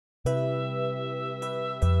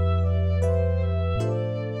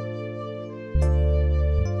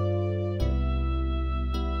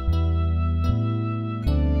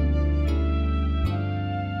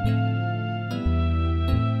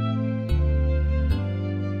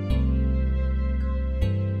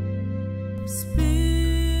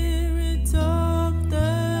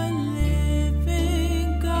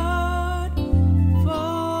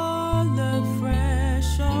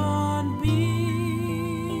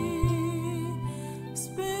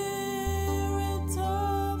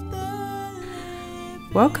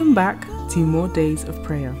Welcome back to more days of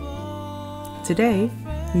prayer. Today,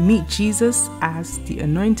 we meet Jesus as the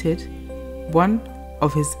Anointed, one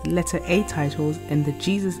of his letter A titles in the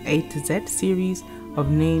Jesus A to Z series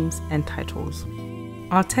of names and titles.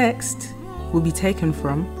 Our text will be taken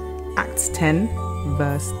from Acts 10,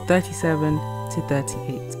 verse 37 to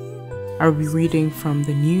 38. I will be reading from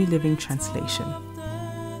the New Living Translation.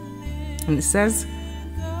 And it says,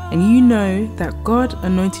 "And you know that God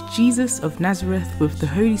anointed Jesus of Nazareth with the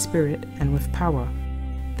Holy Spirit and with power.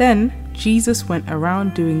 Then Jesus went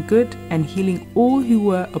around doing good and healing all who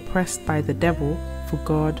were oppressed by the devil, for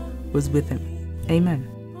God was with him." Amen.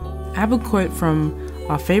 I have a quote from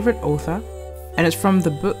our favorite author, and it's from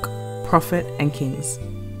the book Prophet and Kings.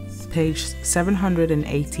 Page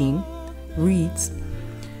 718 reads,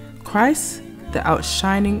 "Christ, the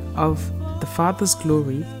outshining of the Father's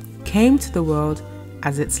glory, came to the world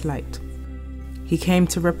as its light. He came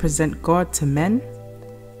to represent God to men,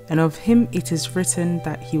 and of him it is written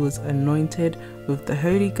that he was anointed with the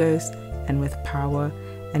Holy Ghost and with power,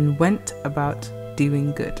 and went about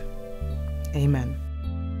doing good." Amen.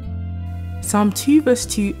 Psalm 2 verse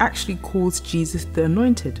 2 actually calls Jesus the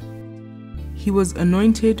Anointed. He was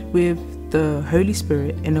anointed with the Holy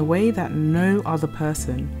Spirit in a way that no other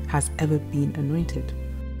person has ever been anointed.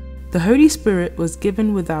 The Holy Spirit was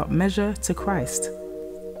given without measure to Christ.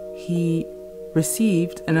 He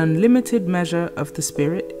received an unlimited measure of the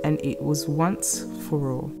Spirit, and it was once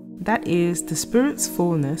for all. That is, the Spirit's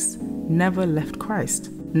fullness never left Christ,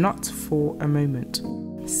 not for a moment.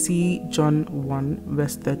 See John 1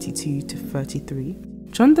 verse 32 to 33.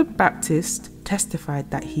 John the Baptist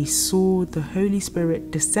testified that he saw the Holy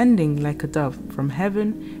Spirit descending like a dove from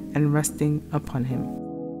heaven and resting upon him.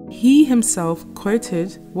 He himself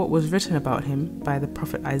quoted what was written about him by the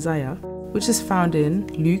prophet Isaiah, which is found in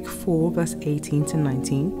Luke 4 verse 18 to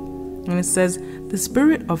 19. And it says, "The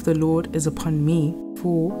Spirit of the Lord is upon me,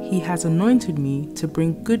 for he has anointed me to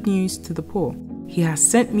bring good news to the poor. He has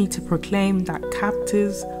sent me to proclaim that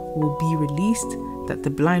captives will be released, that the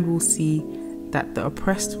blind will see, that the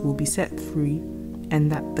oppressed will be set free, and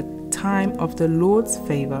that the time of the Lord's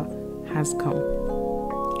favor has come."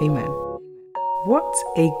 Amen. What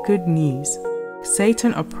a good news!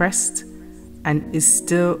 Satan oppressed and is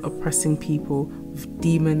still oppressing people with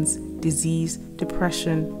demons, disease,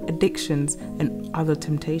 depression, addictions, and other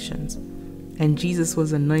temptations. And Jesus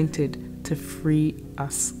was anointed to free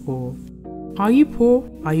us all. Are you poor?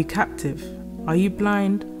 Are you captive? Are you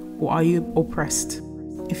blind? Or are you oppressed?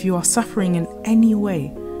 If you are suffering in any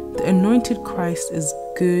way, the anointed Christ is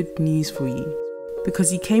good news for you,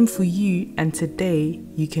 because he came for you, and today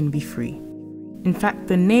you can be free. In fact,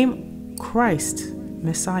 the name Christ,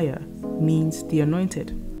 Messiah, means the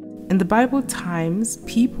anointed. In the Bible times,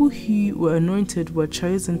 people who were anointed were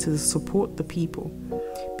chosen to support the people.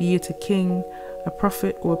 Be it a king, a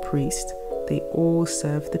prophet, or a priest, they all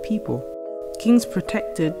served the people. Kings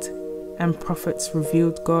protected, and prophets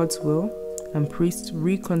revealed God's will, and priests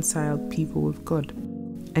reconciled people with God.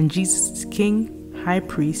 And Jesus is King, High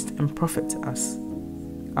Priest, and Prophet to us.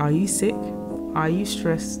 Are you sick? Are you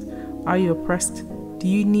stressed? Are you oppressed? Do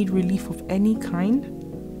you need relief of any kind?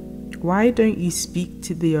 Why don't you speak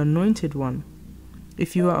to the Anointed One?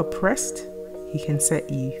 If you are oppressed, he can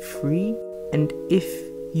set you free, and if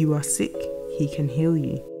you are sick, he can heal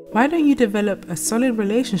you. Why don't you develop a solid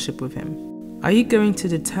relationship with him? Are you going to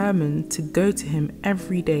determine to go to him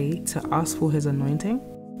every day to ask for his anointing?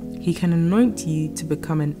 He can anoint you to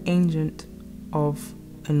become an agent of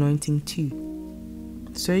anointing too,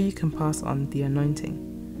 so you can pass on the anointing.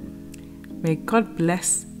 May God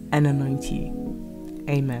bless and anoint you.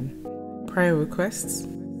 Amen. Prayer requests.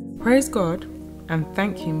 Praise God and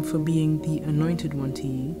thank him for being the anointed one to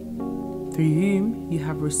you, through whom you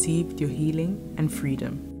have received your healing and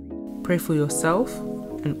freedom. Pray for yourself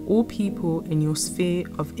and all people in your sphere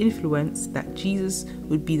of influence that Jesus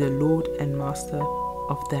would be the Lord and Master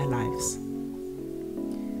of their lives.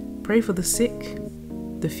 Pray for the sick,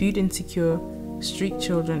 the food insecure, street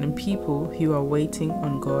children, and people who are waiting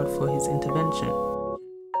on God for his intervention.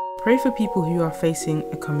 Pray for people who are facing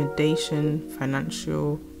accommodation,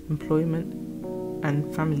 financial, employment,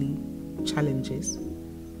 and family challenges.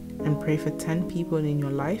 And pray for 10 people in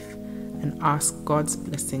your life and ask God's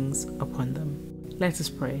blessings upon them. Let us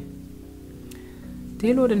pray.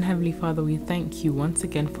 Dear Lord and Heavenly Father, we thank you once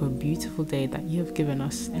again for a beautiful day that you have given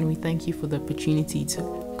us, and we thank you for the opportunity to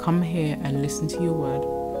come here and listen to your word.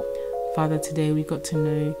 Father, today we got to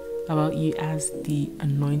know about you as the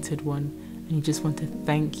Anointed One, and we just want to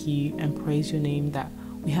thank you and praise your name that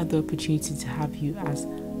we had the opportunity to have you as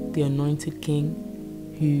the Anointed King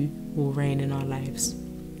who will reign in our lives.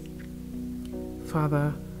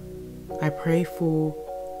 Father, I pray for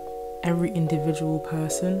every individual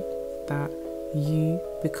person that you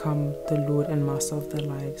become the Lord and Master of their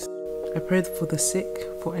lives. I pray for the sick,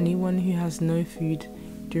 for anyone who has no food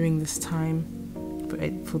during this time,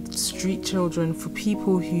 for street children, for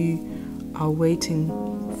people who are waiting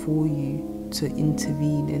for you to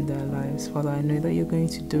intervene in their lives. Father, I know that you're going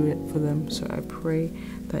to do it for them, so I pray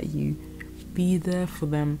that you be there for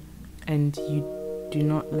them and you do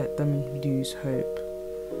not let them lose hope.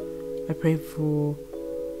 I pray for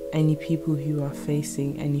any people who are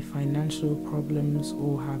facing any financial problems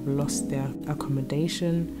or have lost their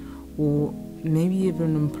accommodation or maybe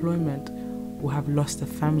even employment or have lost a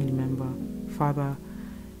family member. Father,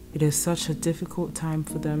 it is such a difficult time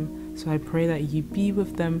for them, so I pray that you be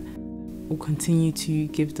with them or continue to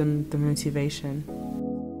give them the motivation.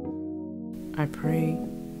 I pray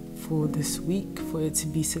for this week, for it to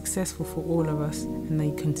be successful for all of us, and that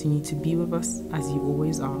you continue to be with us as you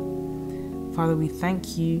always are. Father, we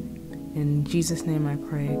thank you. In Jesus' name I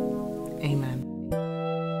pray. Amen.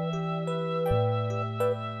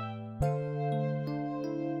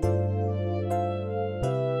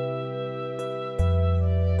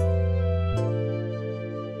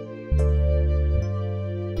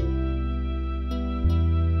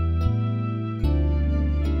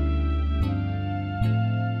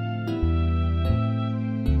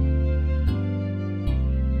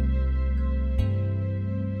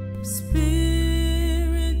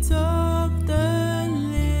 Spirit of the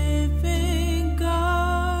living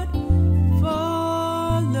God,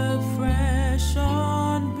 fall afresh on